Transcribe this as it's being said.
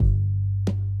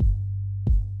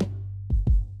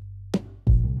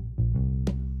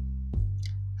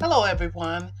Hello,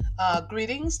 everyone.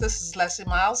 Greetings. This is Leslie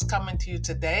Miles coming to you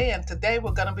today, and today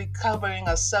we're going to be covering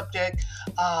a subject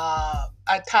I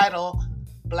title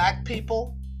Black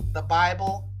People, the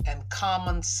Bible, and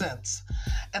Common Sense.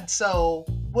 And so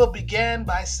we'll begin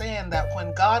by saying that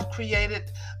when God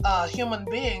created human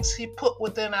beings, He put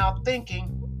within our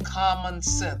thinking common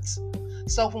sense.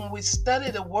 So when we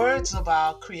study the words of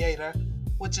our Creator,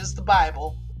 which is the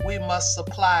Bible, we must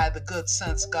supply the good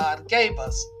sense God gave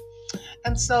us.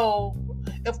 And so,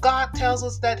 if God tells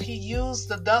us that He used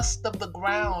the dust of the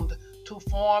ground to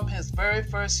form His very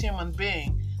first human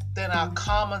being, then our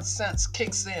common sense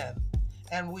kicks in,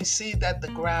 and we see that the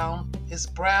ground is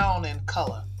brown in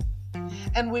color.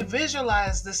 And we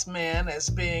visualize this man as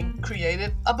being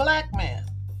created a black man.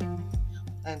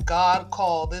 And God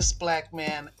called this black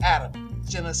man Adam.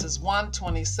 Genesis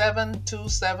 1:27, 2,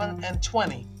 7, and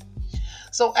 20.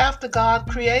 So after God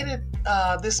created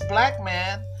this black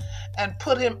man and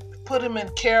put him in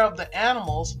care of the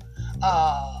animals,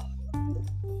 uh,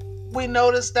 we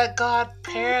notice that God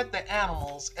paired the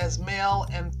animals as male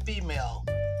and female.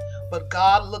 But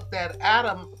God looked at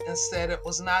Adam and said it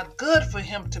was not good for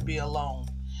him to be alone.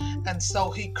 And so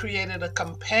He created a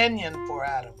companion for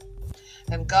Adam.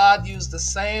 And God used the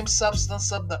same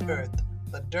substance of the earth,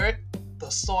 the dirt, the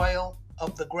soil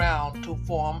of the ground, to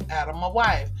form Adam a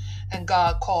wife. And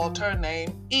God called her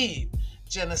name Eve.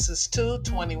 Genesis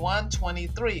 2:21,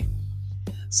 23.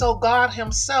 So God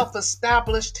Himself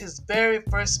established His very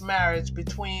first marriage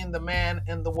between the man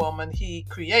and the woman He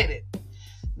created.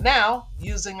 Now,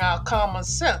 using our common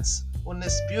sense, when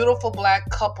this beautiful black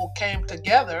couple came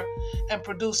together and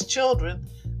produced children,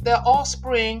 their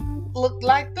offspring looked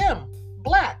like them,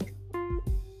 black.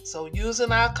 So,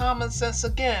 using our common sense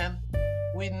again,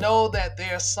 we know that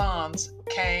their sons,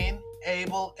 Cain,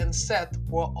 Abel, and Seth,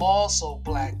 were also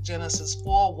black. Genesis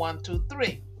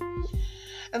 4:1-3.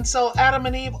 And so Adam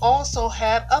and Eve also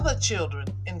had other children,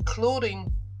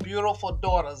 including beautiful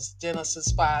daughters.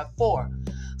 Genesis 5:4.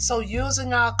 So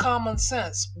using our common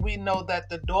sense, we know that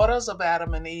the daughters of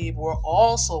Adam and Eve were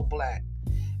also black.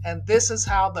 And this is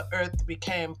how the earth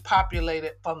became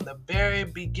populated from the very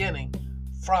beginning,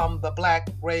 from the black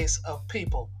race of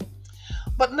people.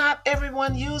 But not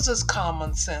everyone uses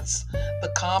common sense,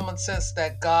 the common sense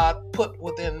that God put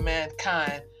within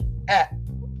mankind at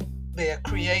their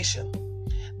creation.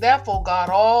 Therefore, God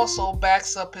also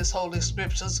backs up His Holy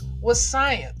Scriptures with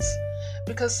science,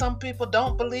 because some people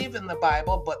don't believe in the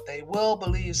Bible, but they will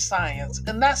believe science.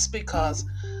 And that's because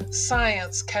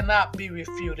science cannot be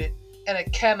refuted and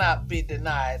it cannot be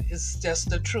denied. It's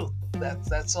just the truth.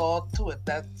 That's all to it.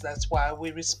 That's why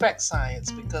we respect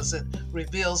science, because it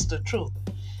reveals the truth.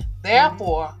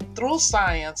 Therefore, through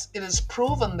science, it is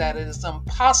proven that it is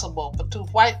impossible for two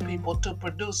white people to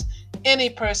produce any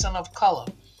person of color.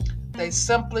 They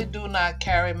simply do not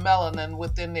carry melanin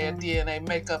within their DNA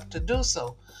makeup to do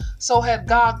so. So had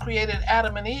God created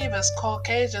Adam and Eve as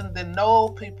Caucasian, then no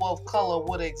people of color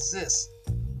would exist.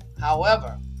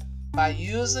 However, by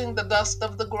using the dust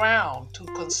of the ground to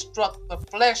construct the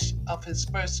flesh of His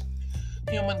first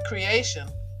human creation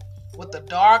with the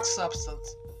dark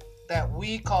substance that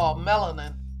we call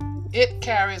melanin, it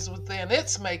carries within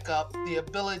its makeup the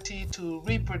ability to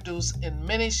reproduce in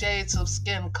many shades of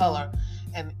skin color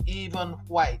and even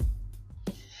white.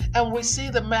 And we see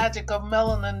the magic of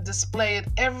melanin displayed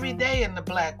every day in the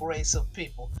black race of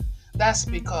people. That's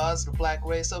because the black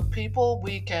race of people,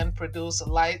 we can produce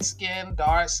light skin,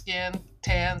 dark skin,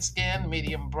 tan skin,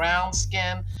 medium brown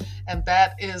skin, and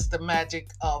that is the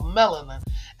magic of melanin.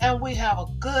 And we have a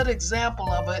good example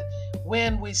of it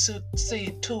when we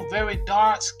see two very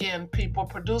dark skinned people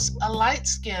produce a light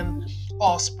skinned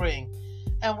offspring.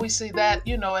 And we see that,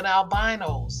 in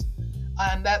albinos.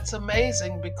 And that's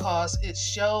amazing because it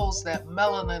shows that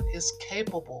melanin is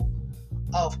capable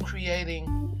of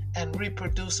creating and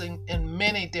reproducing in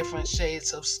many different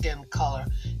shades of skin color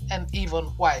and even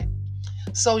white.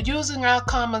 So using our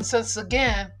common sense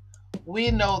again,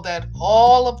 we know that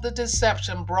all of the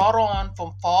deception brought on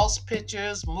from false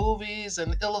pictures, movies,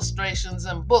 and illustrations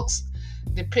and books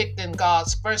depicting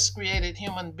God's first created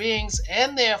human beings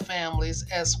and their families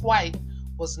as white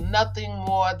was nothing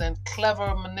more than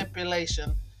clever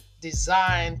manipulation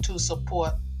designed to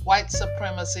support white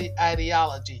supremacy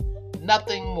ideology.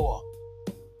 Nothing more.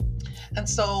 And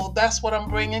so that's what I'm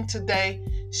bringing today,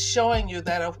 showing you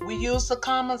that if we use the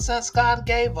common sense God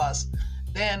gave us,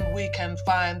 then we can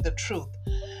find the truth.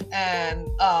 And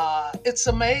it's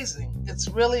amazing. It's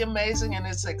really amazing and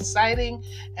it's exciting.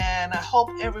 And I hope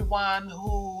everyone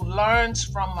who learns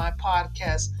from my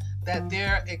podcast that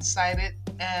they're excited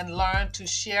and learn to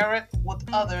share it with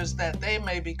others, that they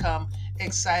may become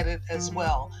excited as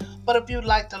well. But if you'd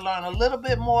like to learn a little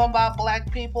bit more about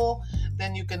Black people,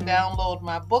 then you can download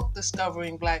my book,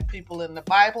 Discovering Black People in the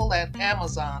Bible, at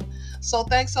Amazon. So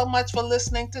thanks so much for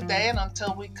listening today, and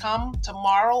until we come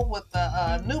tomorrow with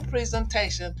a new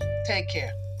presentation, take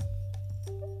care.